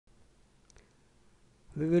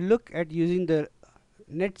We will look at using the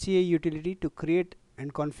NetCA utility to create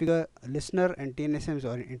and configure listener and tnsnames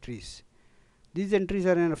entries. These entries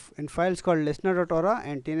are in files called listener.aura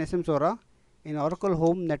and tnsnames.aura in Oracle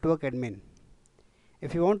Home Network Admin.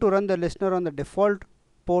 If you want to run the listener on the default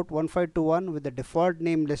port 1521 with the default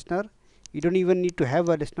name listener, you don't even need to have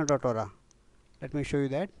a listener.aura. Let me show you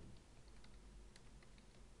that.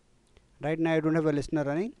 Right now I don't have a listener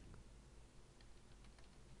running.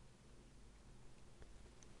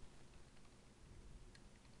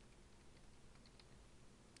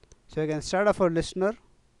 So I can start off a listener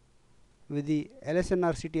with the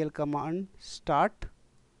lsnrctl command start,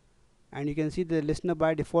 and you can see the listener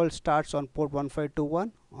by default starts on port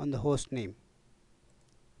 1521 on the host name.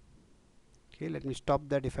 Okay, let me stop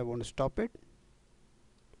that if I want to stop it,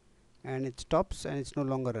 and it stops and it's no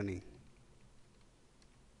longer running.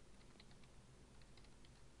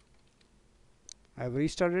 I have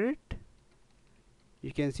restarted it.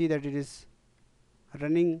 You can see that it is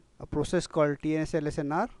running a process called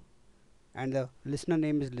tnslsnr and the listener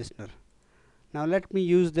name is listener. Now let me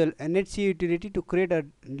use the NetCA utility to create a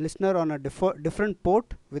listener on a different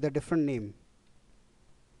port with a different name.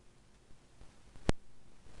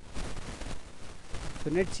 So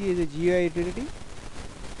NetCA is a GUI utility.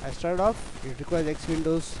 I start off, it requires X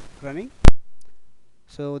Windows running.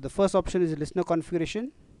 So the first option is listener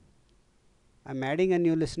configuration. I'm adding a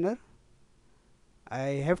new listener.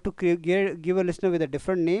 I have to give a listener with a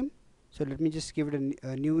different name. So let me just give it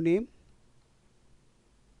a new name.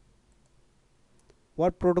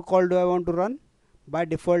 What protocol do I want to run? By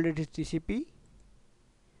default it is TCP.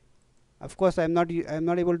 Of course I'm not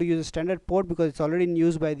able to use a standard port because it's already in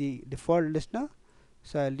use by the default listener.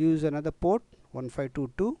 So I'll use another port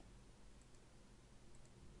 1522.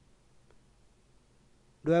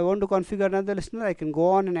 Do I want to configure another listener? I can go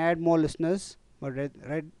on and add more listeners, but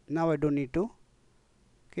right now I don't need to.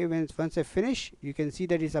 Okay, once I finish, you can see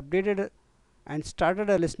that it's updated and started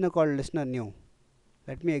a listener called listener new.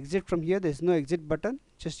 Let me exit from here. There is no exit button,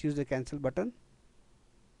 just use the cancel button.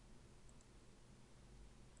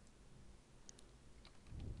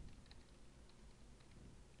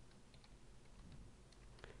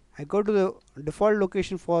 I go to the default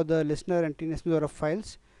location for the listener and tnsnames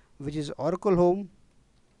files, which is Oracle Home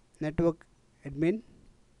Network Admin.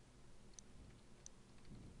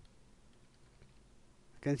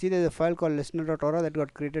 You can see there is a file called listener.aura that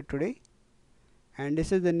got created today, and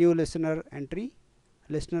this is the new listener entry,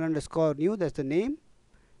 listener underscore new, that's the name.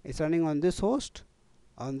 It's running on this host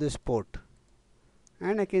on this port,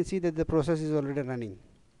 and I can see that the process is already running.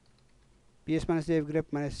 ps-dev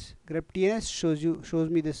grep tns shows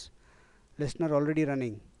me this listener already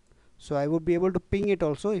running, so I would be able to ping it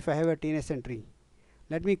also if I have a tns entry.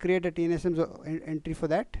 Let me create a tnsnames entry for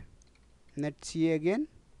that. NetCA again.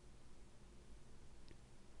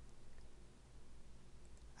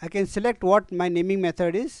 I can select what my naming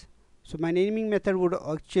method is. So my naming method would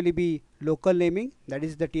actually be local naming, that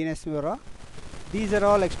is the tnsnames. These are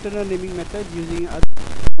all external naming methods using other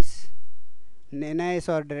NIS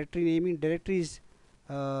or directory naming. Directory is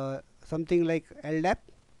something like LDAP,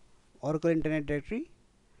 Oracle Internet Directory.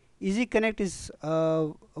 Easy Connect is a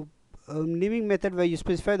naming method where you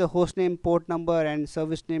specify the host name, port number and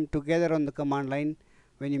service name together on the command line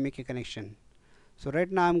when you make a connection. So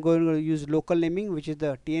right now I'm going to use local naming, which is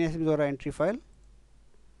the tnsnames entry file.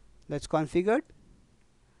 That's configured.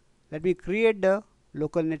 Let me create the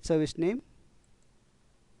local net service name.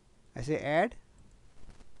 I say add.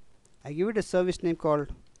 I give it a service name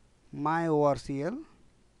called myorcl.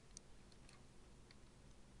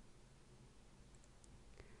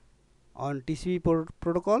 On TCP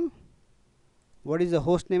protocol, what is the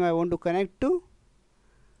host name I want to connect to?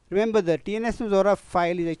 Remember, the tnsnames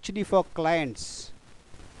file is actually for clients.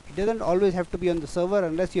 It doesn't always have to be on the server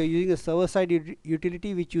unless you are using a server-side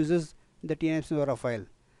utility which uses the tnsnames file.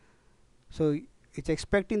 So it's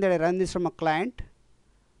expecting that I run this from a client.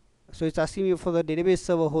 So it's asking me for the database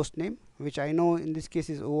server host name, which I know in this case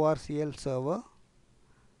is orcl server.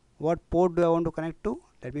 What port do I want to connect to?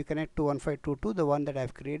 Let me connect to 1522, the one that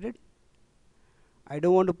I've created. I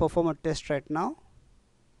don't want to perform a test right now.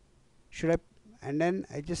 Should I? And then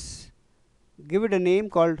I just give it a name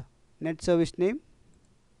called net service name.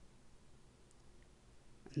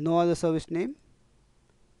 No other service name.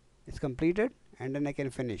 It's completed, and then I can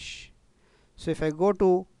finish. So if I go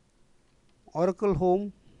to Oracle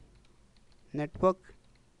Home Network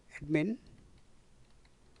Admin,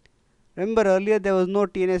 remember earlier there was no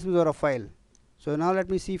tnsnames file. So now let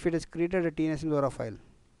me see if it has created a tnsnames file.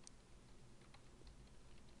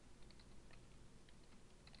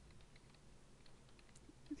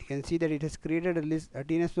 You can see that it has created a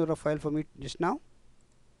tnsnames file for me just now.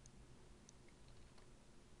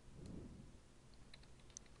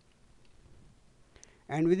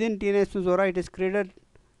 and within tnsnames Aura it is created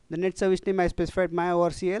the net service name. I specified my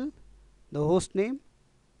ORCL, the host name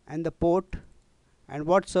and the port, and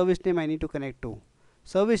what service name I need to connect to.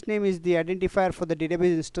 Service name is the identifier for the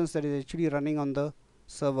database instance that is actually running on the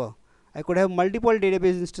server. I could have multiple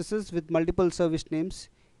database instances with multiple service names,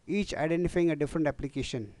 each identifying a different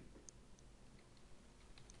application.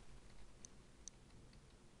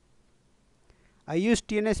 I used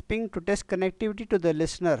TNS ping to test connectivity to the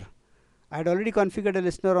listener. I had already configured a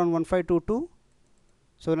listener on 1522.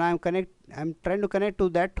 So now I'm trying to connect to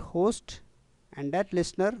that host and that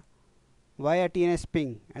listener via TNS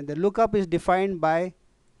ping, and the lookup is defined by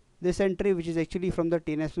this entry, which is actually from the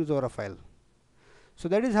tnsnames Aura file. So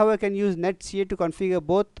that is how I can use NETCA to configure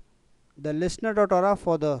both the listener.aura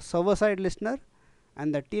for the server side listener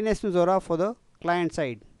and the tnsnames Aura for the client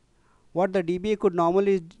side. What the DBA could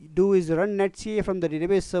normally do is run NETCA from the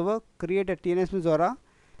database server, create a tnsnames Aura,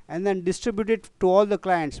 and then distribute it to all the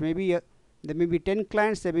clients. Maybe there may be 10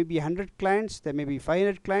 clients, there may be 100 clients, there may be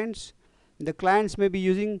 500 clients. The clients may be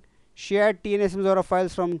using shared tnsnames Aura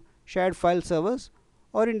files from shared file servers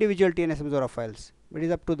or individual tnsnames Aura files. It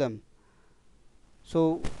is up to them.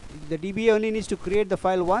 So the DBA only needs to create the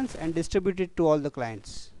file once and distribute it to all the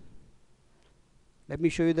clients. Let me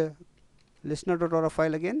show you the listener.aura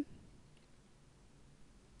file again.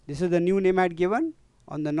 This is the new name I had given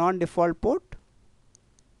on the non-default port,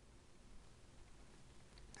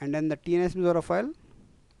 and then the tnsnames Aura file.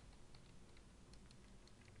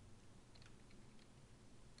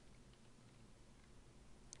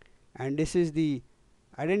 And this is the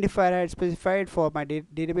identifier I had specified for my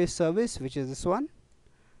database service, which is this one.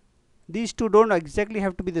 These two don't exactly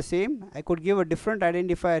have to be the same. I could give a different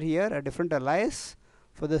identifier here, a different alias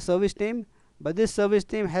for the service name, but this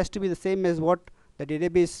service name has to be the same as what the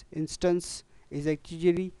database instance is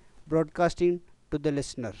actually broadcasting to the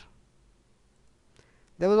listener.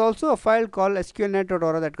 There was also a file called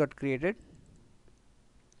sqlnet.aura that got created.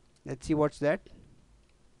 Let's see what's that.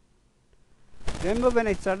 Remember when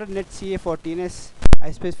I started NETCA for TNS,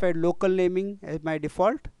 I specified local naming as my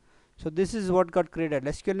default. So this is what got created.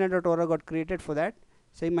 sqlnet.aura got created for that,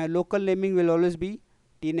 saying my local naming will always be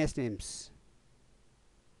tnsnames.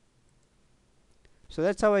 So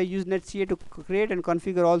that's how I use NETCA to create and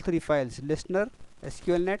configure all three files: listener,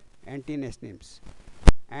 sqlnet and tnsnames.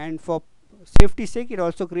 And for safety's sake, it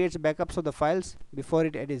also creates backups of the files before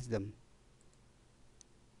it edits them.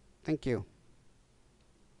 Thank you.